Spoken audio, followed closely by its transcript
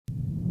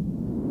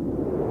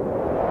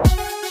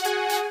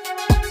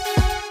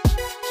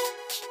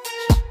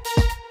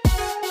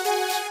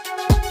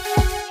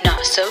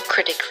so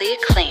critically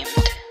acclaimed.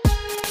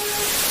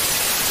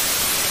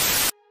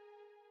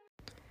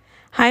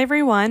 Hi,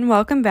 everyone.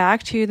 Welcome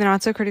back to the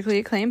Not So Critically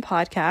Acclaimed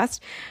podcast.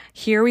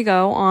 Here we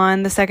go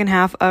on the second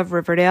half of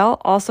Riverdale.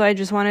 Also, I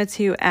just wanted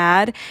to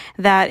add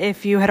that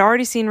if you had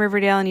already seen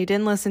Riverdale and you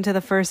didn't listen to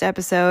the first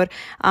episode,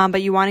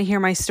 but you want to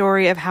hear my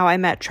story of how I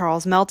met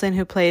Charles Melton,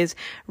 who plays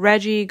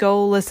Reggie,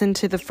 go listen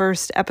to the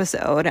first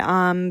episode,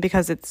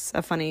 because it's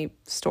a funny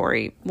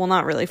story. Well,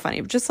 not really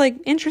funny, but just like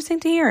interesting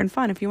to hear and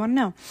fun if you want to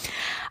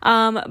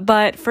know.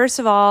 But first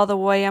of all, the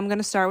way I'm going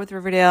to start with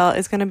Riverdale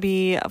is going to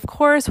be, of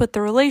course, with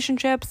the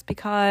relationships,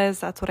 because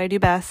that's what I do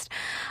best.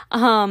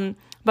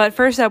 But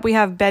first up, we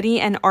have Betty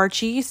and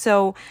Archie.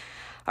 So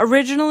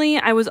originally,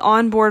 I was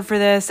on board for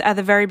this at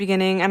the very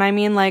beginning, and I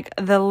mean like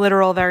the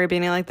literal very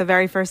beginning, like the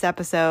very first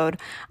episode.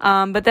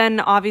 But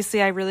then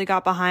obviously I really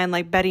got behind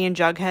like Betty and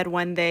Jughead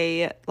when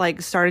they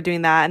like started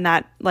doing that, and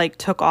that like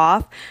took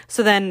off.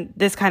 So then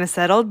this kind of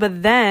settled.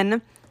 But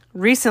then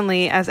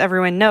recently, as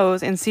everyone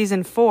knows, in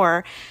season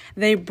 4,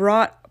 they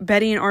brought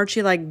Betty and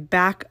Archie like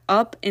back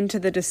up into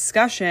the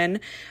discussion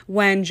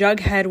when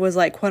Jughead was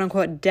like quote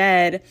unquote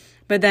dead,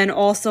 but then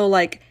also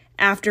like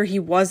after he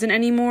wasn't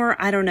anymore,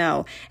 I don't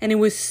know. And it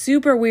was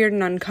super weird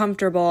and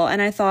uncomfortable,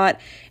 and I thought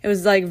it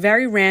was like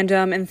very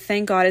random, and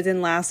thank God it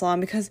didn't last long,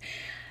 because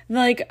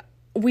like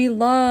we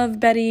love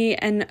Betty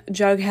and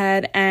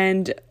Jughead,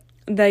 and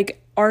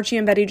like Archie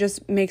and Betty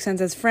just make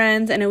sense as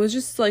friends, and it was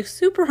just like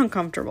super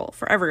uncomfortable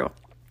for everyone.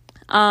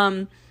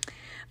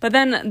 But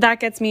then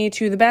that gets me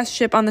to the best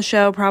ship on the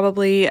show,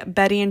 probably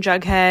Betty and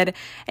Jughead,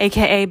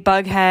 aka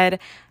Bughead.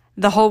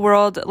 The whole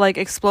world like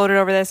exploded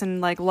over this and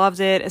like loved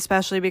it,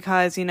 especially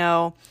because, you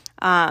know,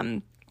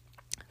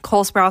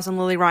 Cole Sprouse and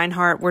Lily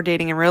Reinhart were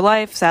dating in real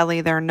life.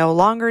 Sadly, they're no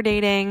longer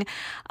dating.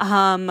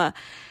 But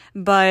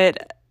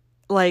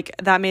like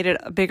that made it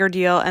a bigger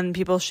deal, and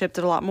people shipped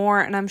it a lot more,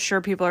 and I'm sure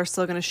people are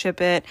still going to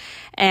ship it.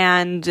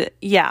 And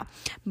yeah,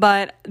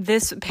 but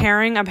this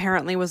pairing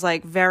apparently was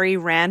like very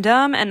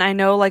random, and I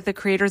know like the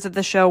creators of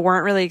the show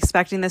weren't really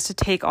expecting this to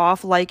take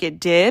off like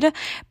it did.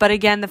 But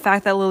again, the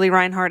fact that Lily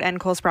Reinhart and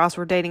Cole Sprouse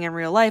were dating in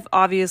real life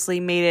obviously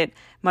made it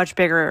much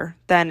bigger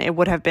than it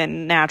would have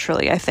been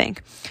naturally, I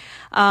think.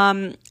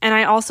 And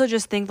I also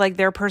just think like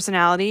their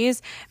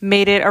personalities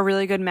made it a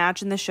really good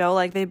match in the show.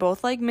 Like they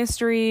both like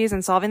mysteries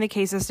and solving the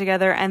cases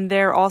together, and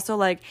they're also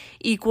like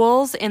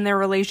equals in their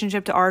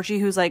relationship to Archie,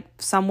 who's like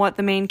somewhat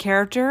the main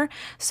character.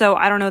 So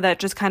I don't know, that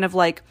just kind of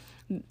like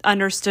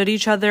understood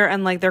each other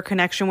and like their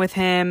connection with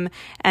him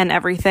and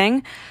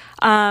everything.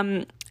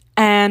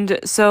 And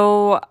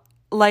so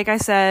like I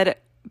said,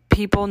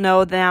 people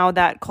know now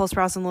that Cole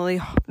Sprouse and Lily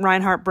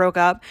Reinhart broke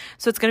up.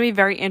 So it's going to be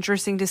very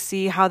interesting to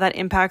see how that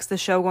impacts the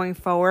show going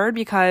forward,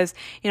 because,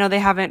 you know, they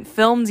haven't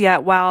filmed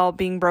yet while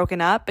being broken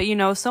up. But, you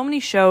know, so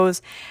many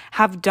shows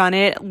have done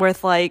it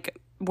with like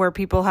where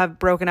people have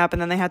broken up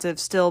and then they had to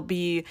still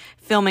be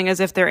filming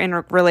as if they're in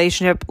a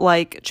relationship,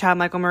 like Chad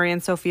Michael Murray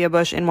and Sophia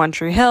Bush in One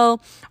Tree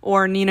Hill,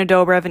 or Nina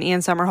Dobrev and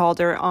Ian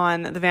Somerhalder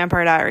on The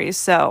Vampire Diaries.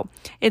 So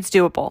it's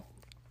doable.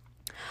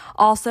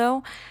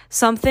 Also,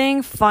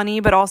 something funny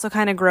but also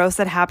kind of gross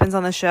that happens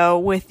on the show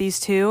with these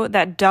two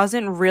that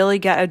doesn't really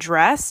get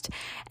addressed,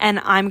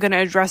 and I'm going to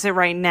address it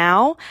right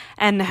now,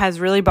 and has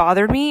really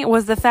bothered me,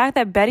 was the fact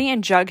that Betty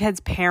and Jughead's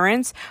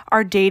parents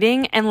are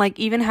dating and like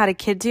even had a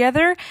kid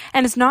together,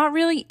 and it's not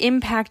really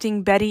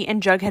impacting Betty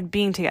and Jughead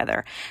being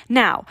together.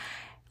 Now,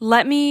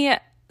 let me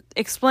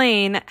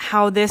explain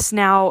how this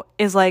now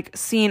is like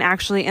seen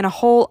actually in a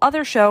whole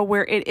other show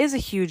where it is a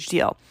huge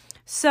deal.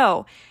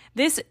 So,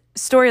 this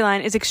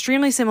storyline is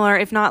extremely similar,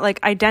 if not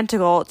like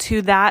identical,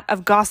 to that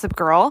of Gossip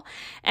Girl.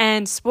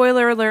 And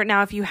spoiler alert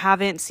now if you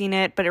haven't seen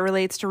it, but it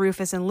relates to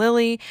Rufus and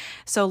Lily.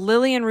 So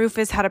Lily and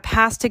Rufus had a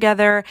past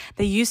together.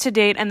 They used to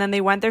date, and then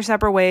they went their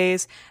separate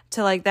ways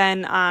to like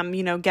then,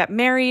 you know, get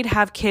married,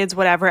 have kids,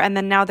 whatever. And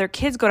then now their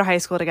kids go to high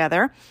school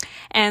together.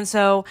 And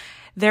so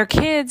their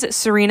kids,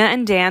 Serena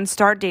and Dan,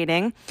 start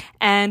dating,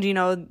 and, you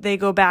know, they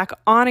go back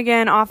on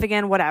again, off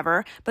again,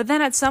 whatever. But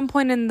then at some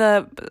point in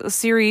the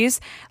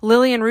series,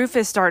 Lily and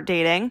Rufus start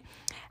dating,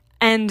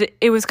 and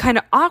it was kind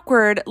of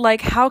awkward. Like,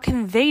 how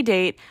can they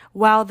date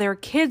while their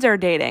kids are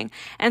dating?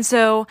 And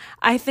so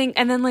I think,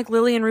 and then like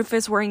Lily and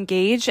Rufus were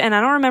engaged, and I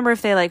don't remember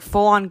if they like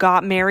full on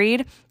got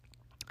married.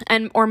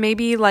 And, or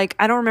maybe like,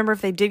 I don't remember if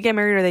they did get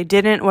married or they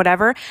didn't,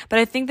 whatever. But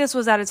I think this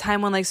was at a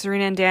time when like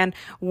Serena and Dan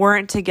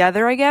weren't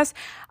together, I guess.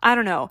 I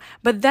don't know.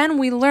 But then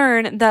we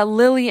learn that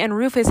Lily and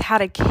Rufus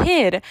had a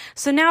kid.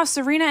 So now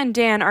Serena and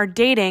Dan are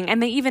dating,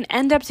 and they even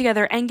end up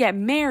together and get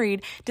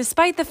married,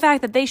 despite the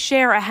fact that they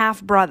share a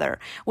half brother,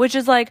 which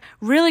is like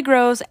really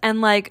gross and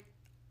like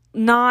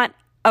not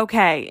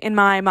okay in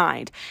my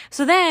mind.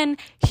 So then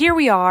here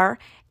we are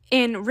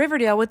in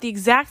Riverdale with the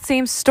exact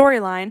same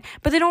storyline,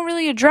 but they don't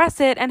really address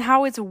it, and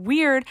how it's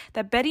weird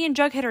that Betty and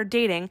Jughead are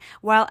dating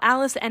while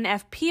Alice and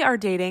FP are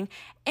dating.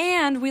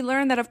 And we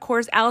learn that, of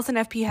course, Alice and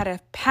FP had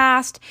a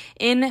past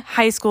in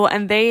high school,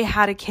 and they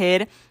had a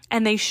kid,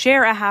 and they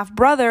share a half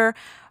brother.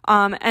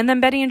 And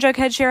then Betty and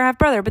Jughead share a half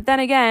brother. But then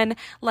again,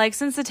 like,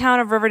 since the town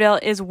of Riverdale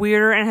is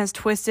weirder and has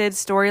twisted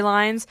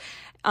storylines,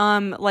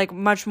 like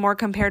much more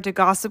compared to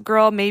Gossip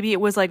Girl. Maybe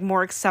it was like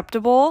more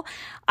acceptable.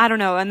 I don't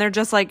know. And they're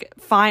just like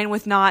fine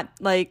with not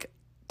like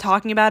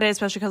talking about it,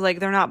 especially because like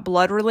they're not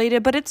blood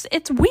related, but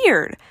it's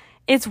weird.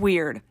 It's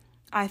weird,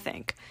 I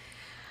think.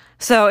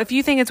 So if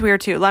you think it's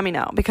weird too, let me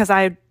know, because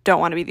I don't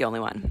want to be the only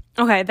one.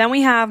 Okay, then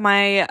we have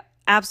my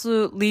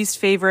absolute least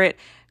favorite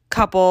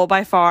couple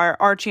by far,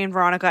 Archie and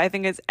Veronica. I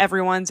think it's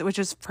everyone's, which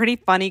is pretty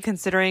funny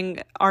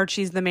considering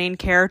Archie's the main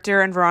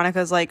character and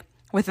Veronica's like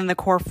within the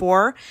core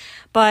four.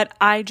 But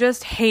I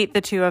just hate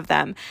the two of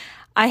them.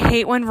 I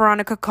hate when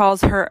Veronica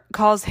calls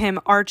him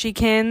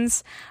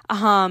Archiekins.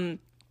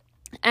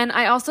 And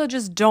I also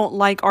just don't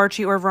like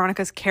Archie or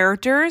Veronica's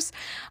characters.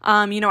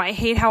 I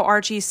hate how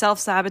Archie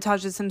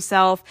self-sabotages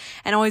himself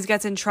and always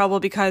gets in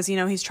trouble because,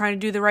 he's trying to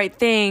do the right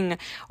thing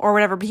or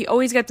whatever. But he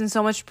always gets in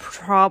so much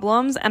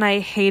problems and I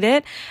hate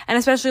it. And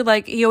especially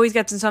like he always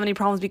gets in so many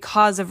problems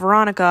because of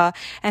Veronica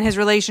and his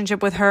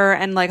relationship with her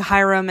and like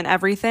Hiram and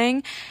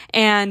everything.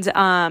 And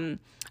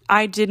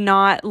I did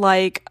not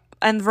like...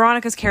 And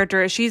Veronica's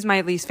character, she's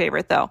my least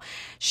favorite though.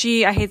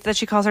 I hate that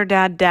she calls her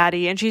dad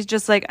daddy, and she's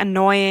just like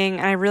annoying,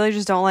 and I really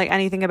just don't like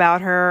anything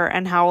about her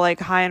and how like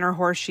high on her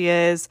horse she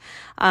is.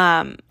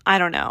 I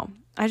don't know.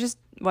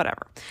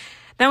 Whatever.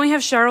 Then we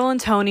have Cheryl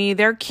and Tony.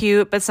 They're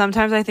cute, but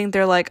sometimes I think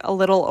they're like a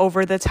little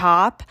over the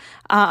top.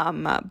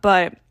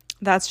 But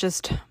that's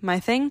just my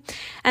thing.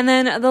 And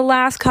then the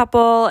last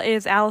couple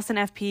is Alice and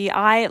FP.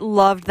 I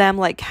loved them,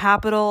 like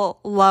capital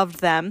loved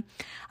them.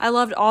 I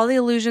loved all the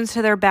allusions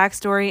to their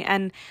backstory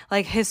and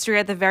like history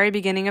at the very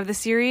beginning of the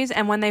series.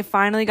 And when they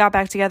finally got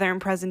back together in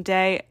present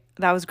day,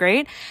 that was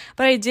great.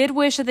 But I did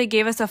wish that they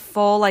gave us a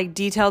full, like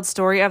detailed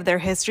story of their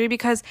history,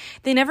 because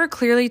they never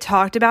clearly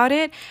talked about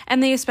it.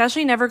 And they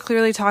especially never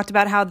clearly talked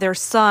about how about their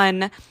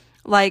son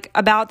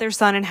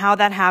and how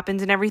that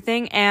happened and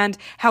everything, and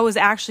how it was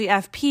actually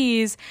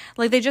FP's.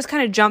 Like they just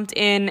kind of jumped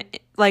in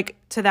like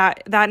to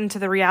that into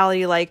the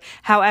reality, like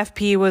how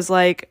FP was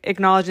like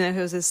acknowledging that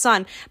it was his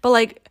son. But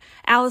like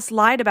Alice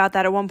lied about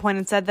that at one point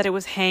and said that it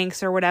was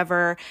Hank's or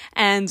whatever.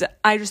 And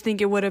I just think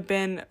it would have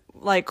been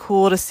like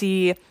cool to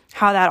see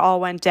how that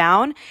all went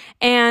down.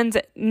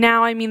 And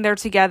now, I mean, they're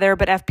together,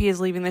 but FP is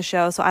leaving the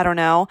show, so I don't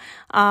know.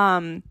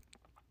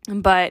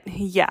 But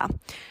yeah.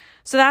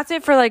 So that's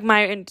it for like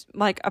my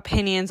like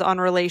opinions on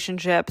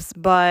relationships,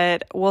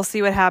 but we'll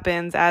see what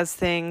happens as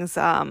things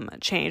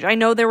change. I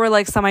know there were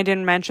like some I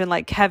didn't mention,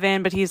 like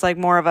Kevin, but he's like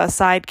more of a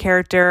side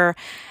character.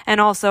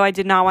 And also I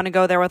did not want to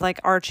go there with like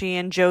Archie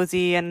and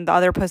Josie and the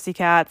other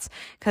Pussycats,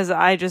 because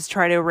I just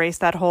try to erase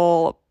that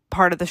whole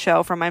part of the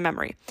show from my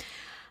memory.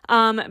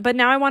 But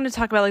now I want to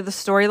talk about like the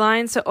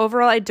storyline. So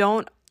overall, I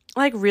don't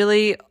like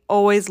really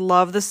always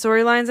love the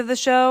storylines of the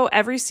show.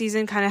 Every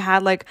season kind of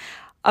had like,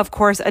 of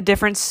course, a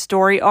different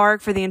story arc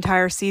for the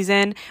entire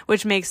season,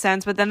 which makes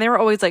sense. But then they were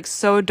always like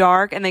so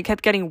dark and they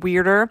kept getting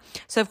weirder.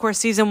 So of course,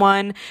 season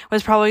 1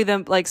 was probably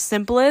the like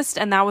simplest.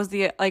 And that was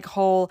the like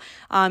whole,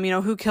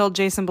 who killed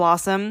Jason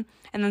Blossom.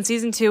 And then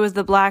season 2 was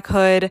the Black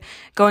Hood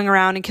going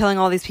around and killing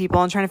all these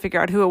people and trying to figure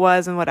out who it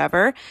was and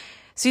whatever.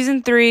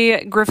 Season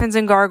 3, Griffins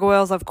and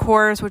Gargoyles, of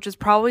course, which is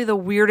probably the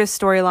weirdest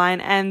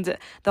storyline, and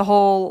the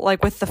whole,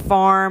 like, with the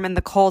farm and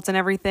the cult and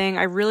everything.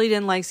 I really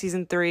didn't like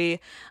season 3,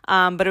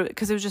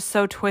 because it was just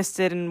so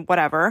twisted and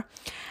whatever.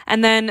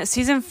 And then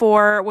season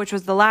 4, which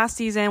was the last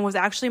season, was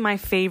actually my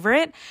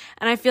favorite,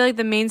 and I feel like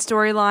the main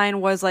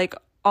storyline was, like,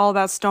 all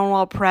about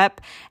Stonewall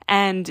Prep,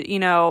 and,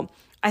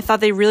 I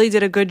thought they really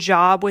did a good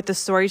job with the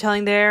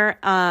storytelling there,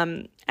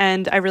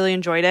 and I really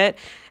enjoyed it,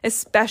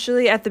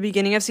 especially at the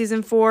beginning of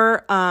season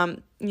 4.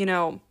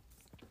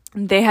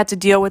 They had to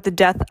deal with the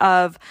death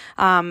of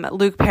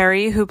Luke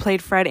Perry, who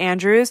played Fred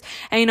Andrews.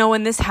 And,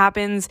 when this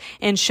happens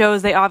in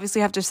shows, they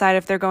obviously have to decide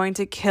if they're going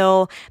to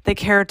kill the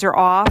character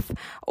off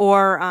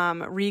or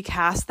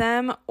recast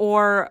them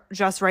or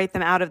just write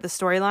them out of the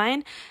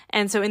storyline.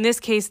 And so in this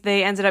case,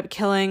 they ended up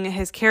killing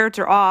his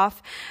character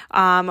off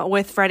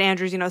with Fred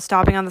Andrews,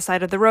 stopping on the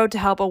side of the road to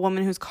help a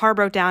woman whose car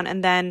broke down.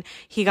 And then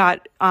he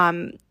got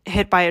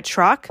hit by a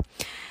truck.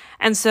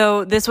 And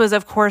so this was,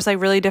 of course,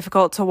 like really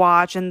difficult to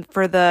watch. And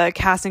for the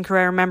cast and crew,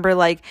 I remember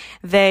like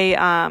they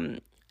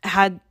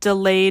had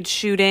delayed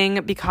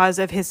shooting because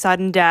of his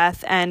sudden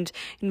death and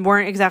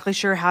weren't exactly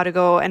sure how to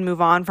go and move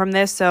on from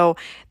this. So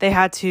they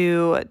had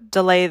to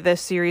delay the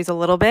series a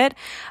little bit.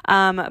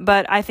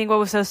 But I think what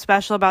was so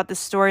special about this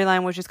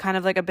storyline, which is kind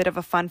of like a bit of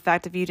a fun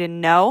fact if you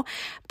didn't know,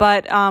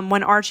 but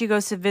when Archie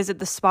goes to visit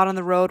the spot on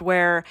the road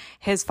where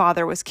his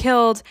father was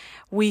killed,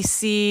 we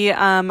see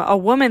a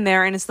woman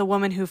there, and it's the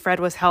woman who Fred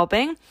was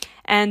helping.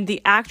 And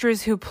the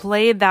actress who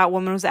played that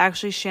woman was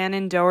actually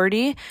Shannon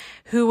Doherty,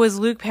 who was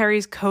Luke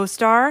Perry's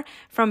co-star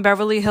from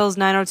Beverly Hills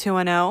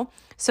 90210.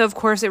 So, of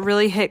course, it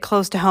really hit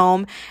close to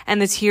home,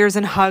 and the tears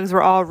and hugs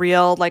were all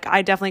real. Like,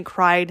 I definitely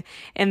cried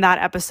in that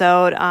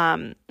episode.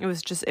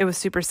 It was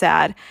super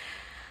sad.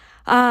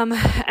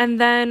 And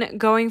then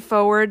going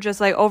forward,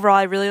 just like overall,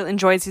 I really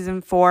enjoyed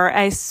season 4.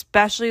 I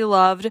especially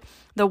loved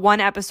the one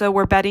episode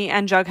where Betty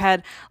and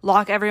Jughead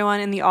lock everyone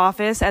in the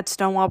office at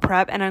Stonewall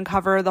Prep and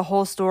uncover the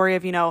whole story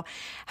of,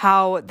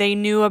 how they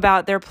knew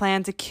about their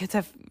plan to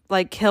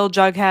kill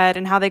Jughead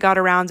and how they got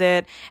around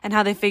it and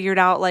how they figured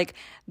out like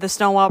the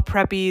Stonewall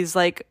Preppies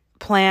like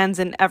plans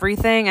and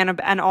everything,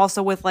 and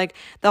also with like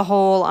the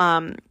whole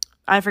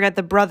I forget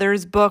the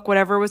brothers book,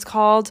 whatever it was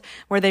called,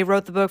 where they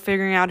wrote the book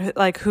figuring out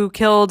who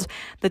killed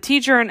the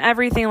teacher and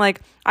everything.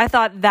 Like, I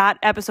thought that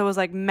episode was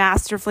like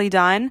masterfully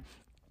done.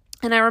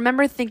 And I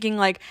remember thinking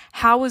like,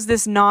 how was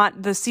this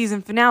not the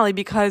season finale?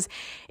 Because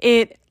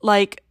it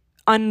like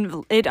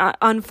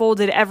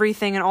unfolded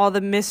everything and all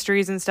the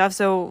mysteries and stuff.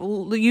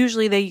 So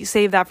usually they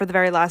save that for the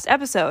very last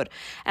episode.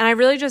 And I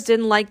really just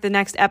didn't like the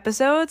next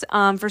episodes.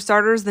 For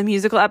starters, the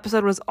musical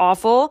episode was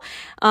awful.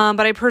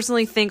 But I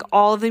personally think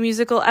all of the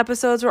musical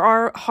episodes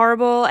were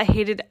horrible. I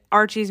hated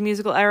Archie's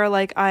musical era,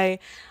 like I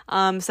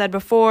said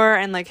before,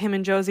 and like him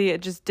and Josie,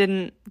 it just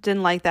didn't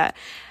like that.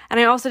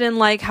 And I also didn't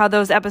like how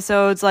those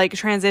episodes like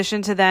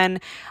transitioned to then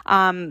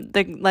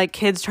the like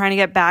kids trying to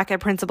get back at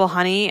Principal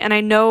Honey. And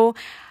I know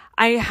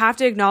I have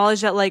to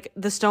acknowledge that like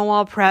the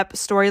Stonewall Prep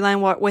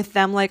storyline with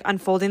them like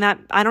unfolding that,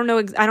 I don't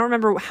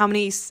remember how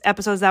many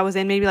episodes that was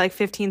in, maybe like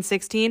 15,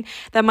 16.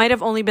 That might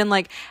have only been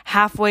like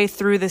halfway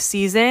through the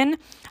season.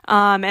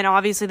 And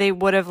obviously they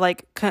would have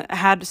like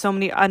had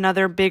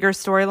another bigger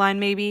storyline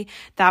maybe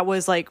that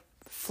was like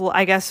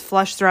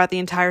flushed throughout the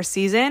entire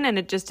season, and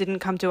it just didn't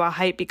come to a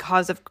height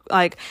because of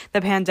like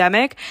the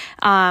pandemic.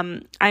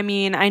 I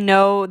mean, I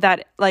know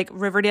that like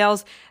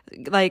Riverdale's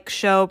like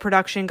show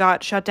production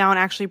got shut down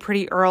actually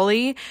pretty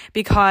early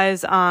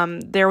because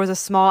there was a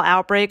small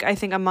outbreak, I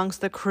think,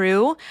 amongst the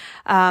crew.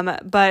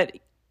 But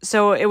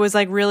so it was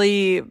like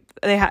really,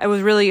 it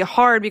was really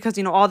hard because,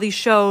 all these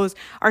shows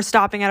are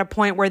stopping at a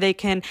point where they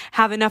can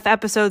have enough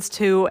episodes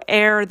to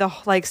air the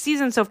like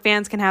season so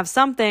fans can have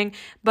something,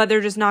 but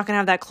they're just not going to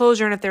have that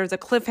closure. And if there's a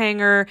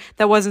cliffhanger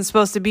that wasn't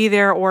supposed to be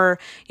there or,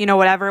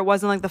 whatever, it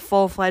wasn't like the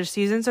full-fledged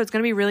season. So it's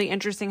going to be really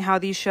interesting how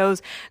these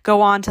shows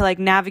go on to like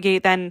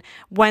navigate then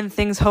when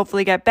things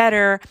hopefully get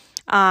better.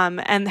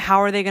 And how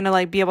are they going to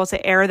like be able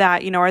to air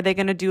that? Are they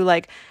going to do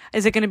like,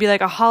 is it going to be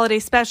like a holiday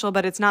special,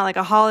 but it's not like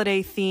a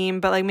holiday theme,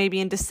 but like maybe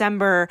in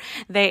December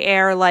they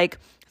air like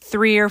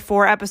 3 or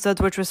 4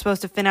 episodes, which was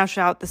supposed to finish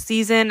out the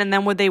season. And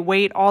then would they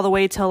wait all the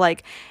way till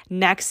like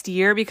next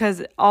year?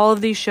 Because all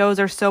of these shows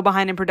are so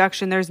behind in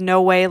production. There's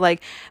no way,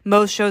 like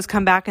most shows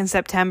come back in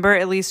September,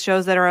 at least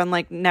shows that are on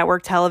like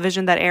network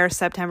television that air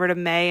September to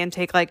May and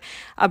take like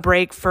a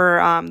break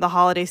for the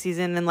holiday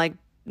season in like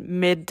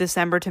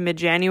mid-December to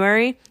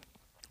mid-January.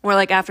 Or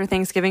like after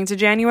Thanksgiving to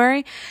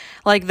January,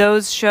 like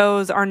those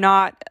shows are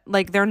not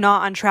like, they're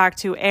not on track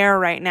to air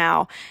right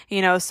now,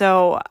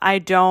 so I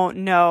don't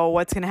know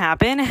what's going to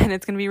happen, and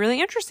it's going to be really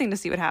interesting to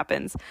see what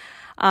happens.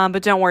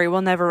 But don't worry,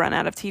 we'll never run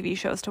out of TV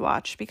shows to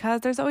watch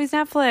because there's always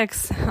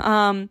Netflix.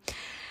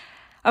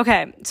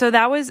 Okay, so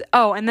that was,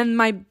 and then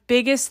my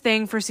biggest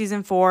thing for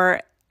season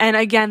 4, and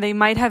again, they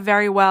might have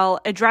very well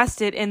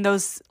addressed it in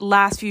those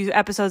last few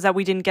episodes that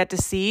we didn't get to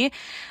see,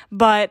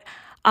 but,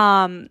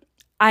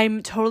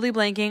 I'm totally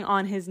blanking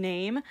on his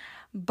name,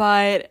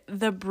 but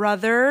the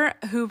brother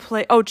who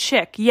played,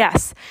 Chick,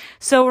 yes.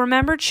 So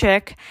remember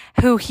Chick,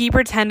 who he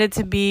pretended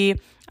to be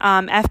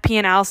FP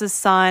and Alice's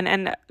son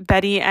and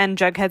Betty and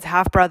Jughead's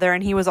half-brother,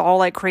 and he was all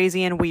like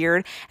crazy and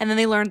weird. And then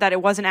they learned that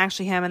it wasn't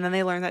actually him, and then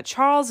they learned that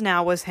Charles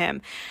now was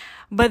him.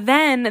 But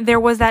then there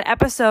was that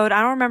episode,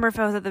 I don't remember if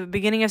it was at the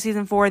beginning of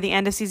season 4 or the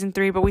end of season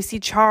 3, but we see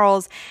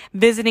Charles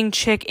visiting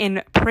Chick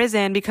in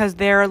prison because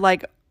they're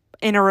like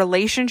in a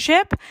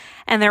relationship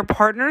and they're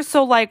partners.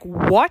 So like,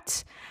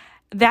 what?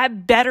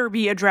 That better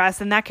be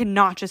addressed, and that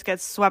cannot just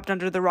get swept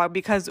under the rug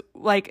because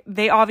like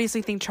they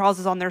obviously think Charles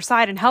is on their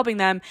side and helping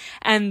them,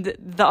 and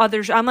the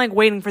other I'm like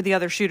waiting for the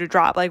other shoe to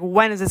drop. Like,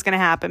 when is this going to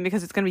happen?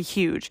 Because it's going to be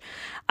huge.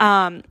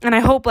 And I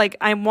hope, like,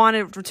 I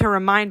wanted to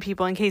remind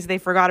people in case they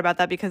forgot about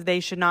that, because they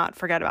should not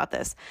forget about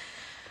this.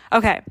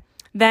 Okay.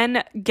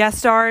 Then guest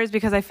stars,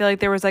 because I feel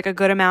like there was like a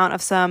good amount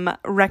of some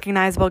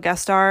recognizable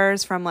guest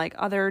stars from like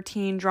other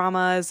teen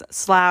dramas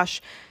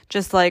 /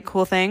 just like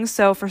cool things.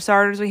 So for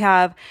starters, we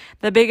have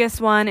the biggest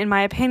one in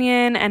my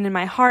opinion and in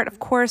my heart, of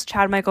course,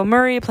 Chad Michael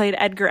Murray played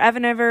Edgar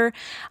Evanever.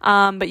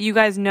 But you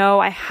guys know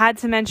I had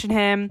to mention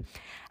him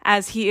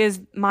as he is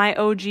my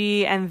OG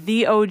and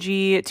the OG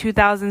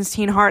 2000s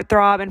teen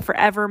heartthrob and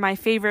forever my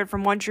favorite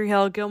from One Tree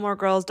Hill, Gilmore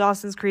Girls,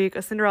 Dawson's Creek,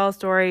 A Cinderella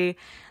Story.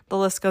 The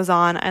list goes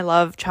on. I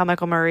love Chad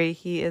Michael Murray.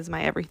 He is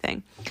my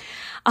everything.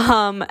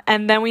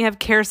 And then we have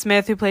Kerr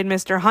Smith, who played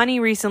Mr. Honey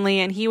recently,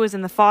 and he was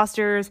in The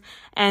Fosters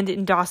and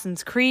in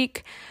Dawson's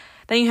Creek.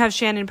 Then you have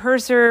Shannon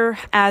Purser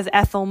as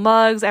Ethel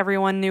Muggs.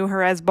 Everyone knew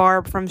her as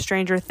Barb from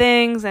Stranger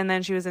Things, and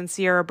then she was in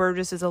Sierra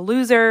Burgess as a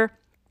Loser.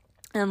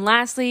 And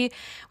lastly,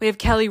 we have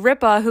Kelly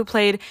Ripa, who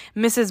played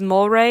Mrs.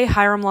 Mulray,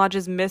 Hiram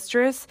Lodge's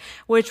mistress,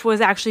 which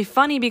was actually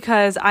funny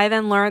because I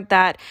then learned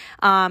that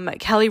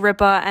Kelly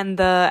Ripa and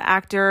the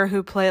actor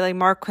who played, like,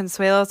 Mark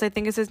Consuelos, I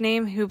think is his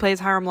name, who plays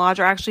Hiram Lodge,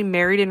 are actually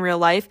married in real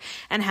life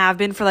and have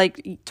been for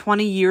like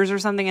 20 years or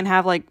something and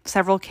have like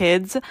several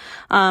kids. So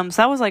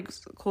that was like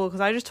cool because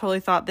I just totally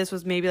thought this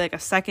was maybe like a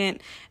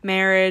second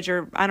marriage,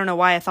 or I don't know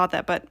why I thought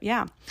that, but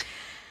yeah.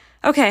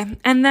 Okay,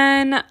 and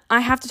then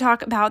I have to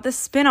talk about the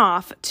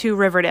spin-off to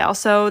Riverdale.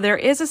 So there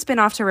is a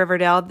spin-off to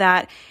Riverdale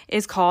that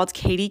is called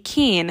Katie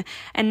Keene.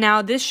 And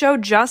now this show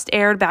just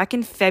aired back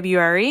in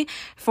February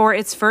for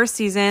its first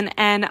season,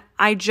 and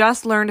I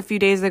just learned a few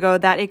days ago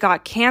that it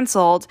got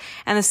canceled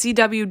and the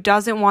CW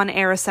doesn't want to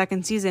air a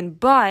second season,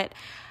 but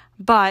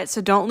so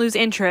don't lose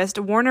interest.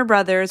 Warner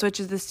Brothers, which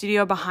is the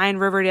studio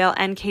behind Riverdale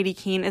and Katie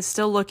Keene, is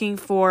still looking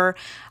for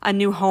a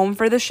new home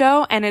for the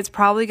show, and it's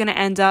probably going to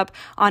end up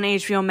on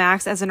HBO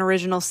Max as an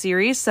original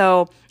series.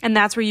 So, and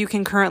that's where you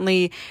can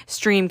currently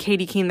stream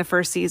Katie Keene the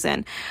first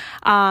season.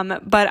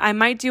 But I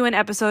might do an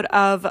episode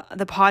of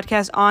the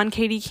podcast on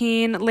Katie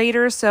Keene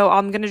later, so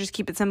I'm going to just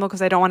keep it simple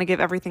because I don't want to give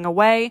everything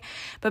away.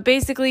 But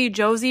basically,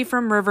 Josie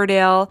from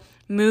Riverdale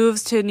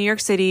moves to New York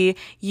City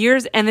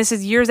and this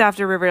is years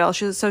after Riverdale.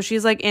 So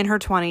she's like in her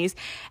 20s,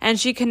 and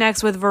she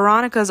connects with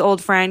Veronica's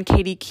old friend,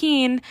 Katie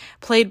Keene,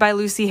 played by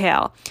Lucy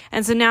Hale.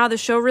 And so now the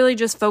show really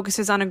just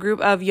focuses on a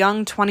group of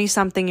young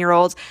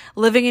 20-something-year-olds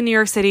living in New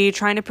York City,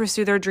 trying to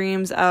pursue their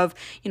dreams of,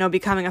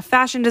 becoming a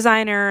fashion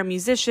designer, a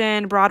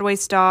musician, Broadway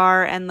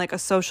star, and like a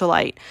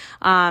socialite.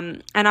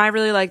 And I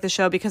really like the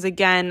show because,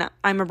 again,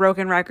 I'm a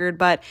broken record,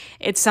 but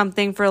it's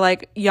something for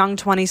like young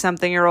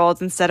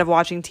 20-something-year-olds instead of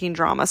watching teen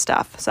drama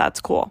stuff. So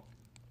that's cool.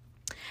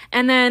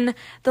 And then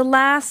the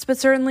last, but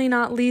certainly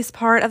not least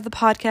part of the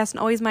podcast, and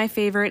always my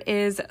favorite,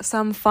 is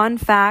some fun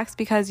facts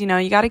because, you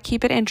got to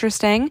keep it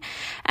interesting.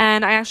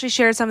 And I actually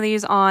shared some of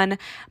these on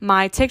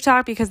my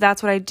TikTok because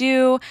that's what I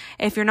do.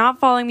 If you're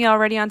not following me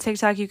already on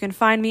TikTok, you can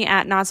find me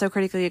at Not So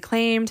Critically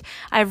Acclaimed.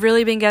 I've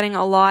really been getting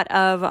a lot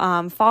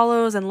of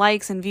follows and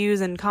likes and views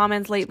and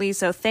comments lately,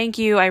 so thank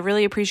you. I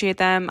really appreciate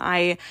them.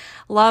 I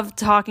love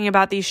talking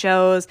about these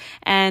shows,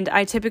 and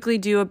I typically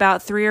do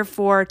about 3 or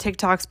 4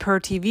 TikToks per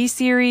TV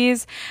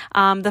series.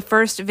 The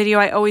first video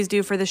I always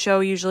do for the show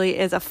usually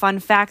is a fun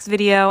facts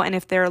video, and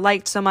if they're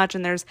liked so much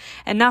and there's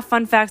enough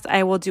fun facts,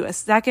 I will do a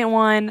second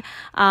one.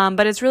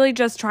 But it's really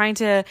just trying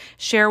to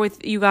share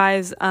with you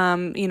guys,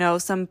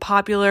 some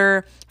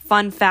popular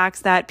fun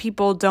facts that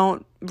people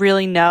don't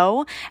really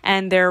know,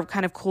 and they're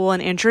kind of cool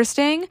and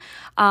interesting.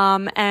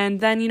 And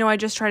then, I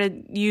just try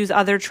to use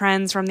other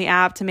trends from the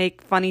app to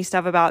make funny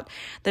stuff about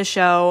the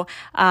show.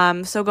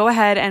 So go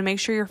ahead and make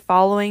sure you're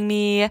following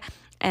me,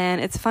 and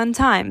it's a fun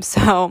time.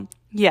 So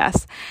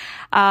yes.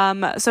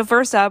 So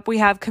first up, we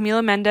have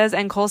Camila Mendes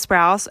and Cole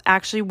Sprouse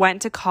actually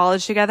went to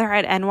college together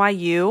at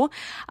NYU,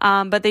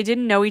 but they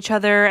didn't know each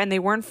other and they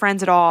weren't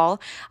friends at all.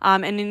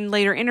 And in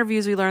later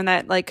interviews, we learned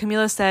that like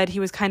Camila said he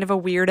was kind of a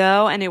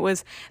weirdo, and it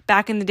was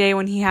back in the day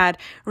when he had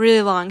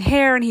really long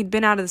hair and he'd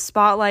been out of the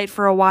spotlight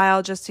for a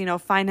while, just,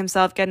 find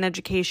himself, get an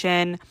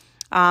education,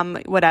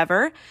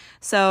 whatever.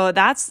 So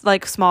that's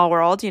like small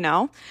world, Then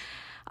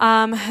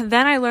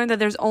I learned that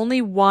there's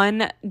only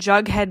one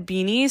Jughead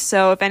beanie,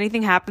 so if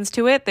anything happens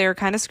to it, they're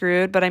kind of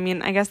screwed. But I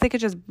mean, I guess they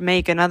could just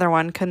make another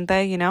one, couldn't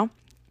they,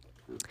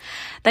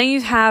 Then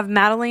you have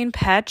Madelaine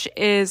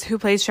Petsch, who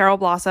plays Cheryl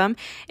Blossom,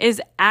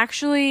 is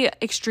actually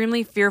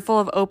extremely fearful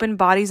of open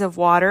bodies of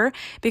water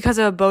because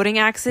of a boating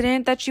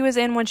accident that she was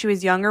in when she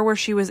was younger, where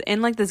she was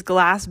in like this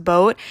glass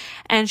boat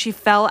and she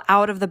fell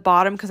out of the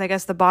bottom because I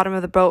guess the bottom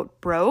of the boat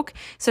broke.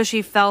 So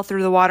she fell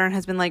through the water and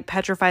has been like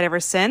petrified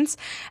ever since.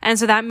 And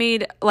so that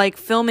made like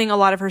filming a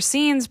lot of her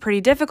scenes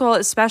pretty difficult,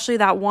 especially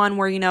that one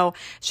where,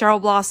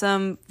 Cheryl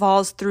Blossom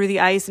falls through the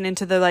ice and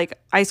into the like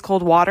ice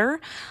cold water.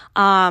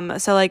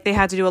 So like they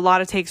had to do a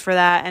lot of takes for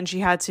that, and she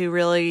had to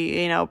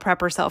really,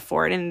 prep herself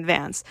for it in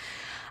advance.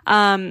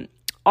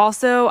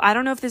 Also, I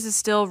don't know if this is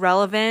still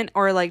relevant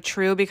or like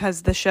true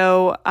because the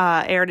show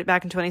aired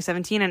back in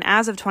 2017, and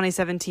as of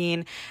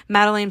 2017,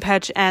 Madelaine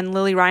Petsch and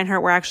Lily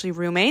Reinhart were actually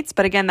roommates.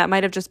 But again, that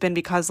might have just been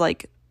because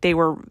like they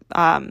were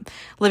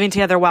living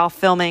together while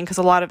filming, because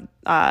a lot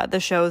of the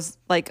shows,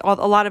 like a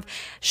lot of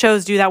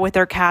shows do that with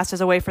their cast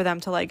as a way for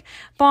them to like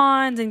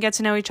bond and get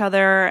to know each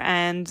other,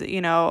 and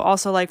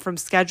also like from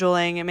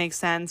scheduling it makes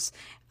sense,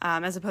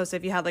 as opposed to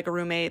if you had like a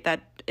roommate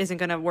that isn't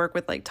going to work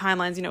with like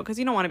timelines, because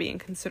you don't want to be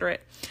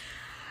inconsiderate.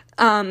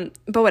 But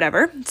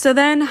whatever. So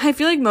then I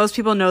feel like most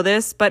people know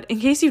this, but in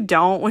case you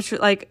don't, which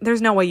like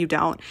there's no way you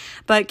don't,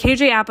 but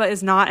KJ Apa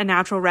is not a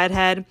natural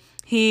redhead.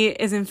 He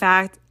is in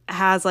fact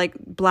has like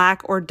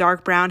black or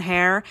dark brown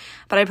hair,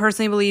 but I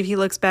personally believe he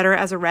looks better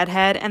as a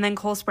redhead. And then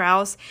Cole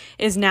Sprouse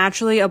is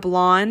naturally a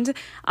blonde,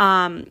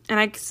 and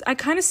I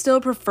kind of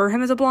still prefer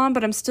him as a blonde,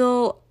 but I'm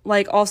still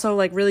like also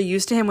like really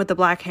used to him with the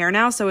black hair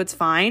now, so it's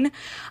fine.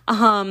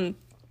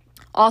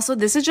 Also,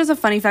 this is just a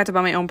funny fact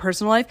about my own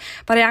personal life,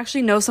 but I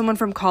actually know someone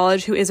from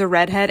college who is a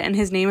redhead, and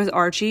his name is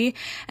Archie.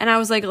 And I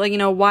was like,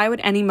 why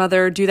would any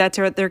mother do that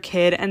to their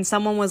kid? And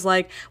someone was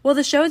like, well,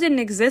 the show didn't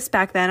exist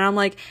back then. And I'm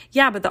like,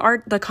 yeah, but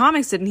the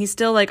comics didn't. He's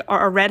still like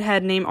a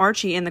redhead named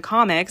Archie in the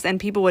comics, and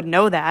people would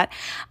know that.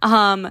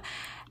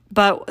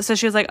 But so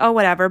she was like, oh,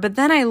 whatever. But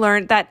then I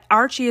learned that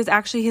Archie is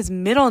actually his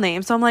middle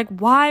name. So I'm like,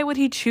 why would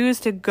he choose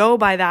to go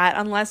by that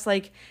unless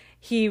like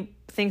he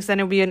thinks then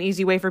it would be an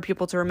easy way for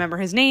people to remember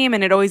his name,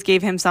 and it always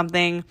gave him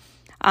something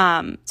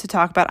to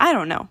talk about. I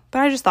don't know, but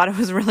I just thought it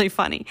was really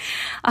funny.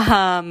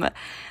 But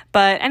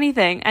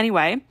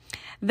anyway,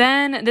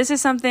 then this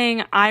is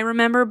something I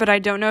remember, but I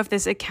don't know if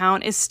this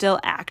account is still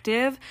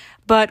active.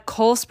 But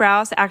Cole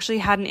Sprouse actually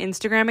had an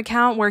Instagram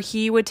account where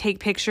he would take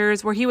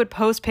pictures, where he would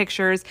post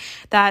pictures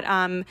that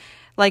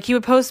he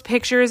would post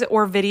pictures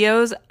or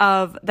videos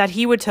of that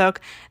he would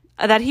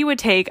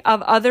take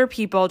of other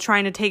people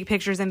trying to take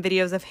pictures and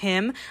videos of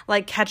him,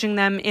 like catching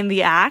them in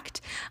the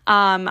act.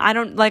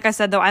 Like I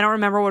said, though, I don't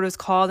remember what it was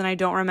called, and I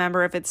don't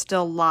remember if it's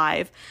still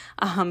live.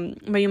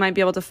 But you might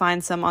be able to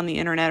find some on the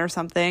internet or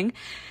something.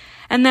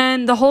 And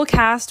then the whole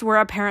cast were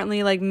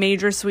apparently like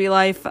major Sweet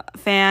Life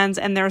fans,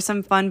 and there were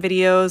some fun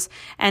videos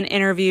and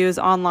interviews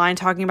online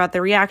talking about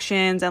their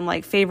reactions and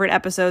like favorite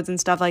episodes and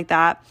stuff like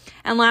that.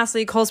 And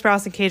lastly, Cole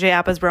Sprouse and KJ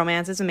Appa's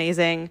bromance is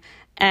amazing,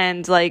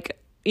 and like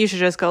you should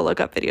just go look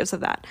up videos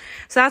of that.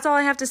 So that's all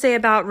I have to say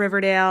about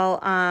Riverdale.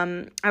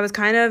 I was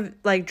kind of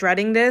like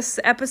dreading this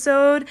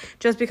episode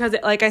just because,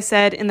 like I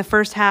said, in the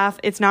first half,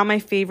 it's not my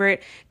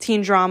favorite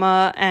teen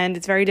drama, and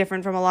it's very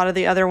different from a lot of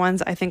the other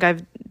ones I think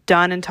I've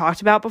done and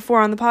talked about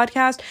before on the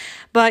podcast.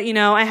 But,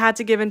 I had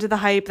to give into the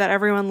hype that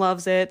everyone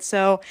loves it.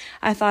 So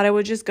I thought I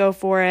would just go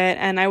for it.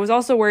 And I was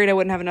also worried I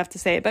wouldn't have enough to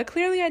say, but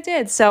clearly I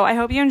did. So I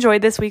hope you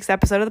enjoyed this week's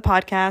episode of the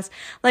podcast.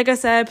 Like I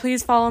said,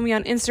 please follow me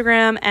on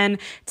Instagram and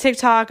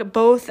TikTok,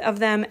 both of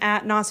them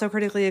at Not So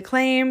Critically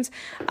Acclaimed.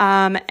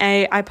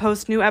 I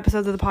post new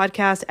episodes of the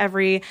podcast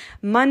every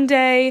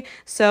Monday.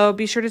 So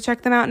be sure to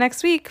check them out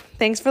next week.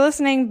 Thanks for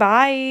listening.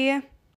 Bye.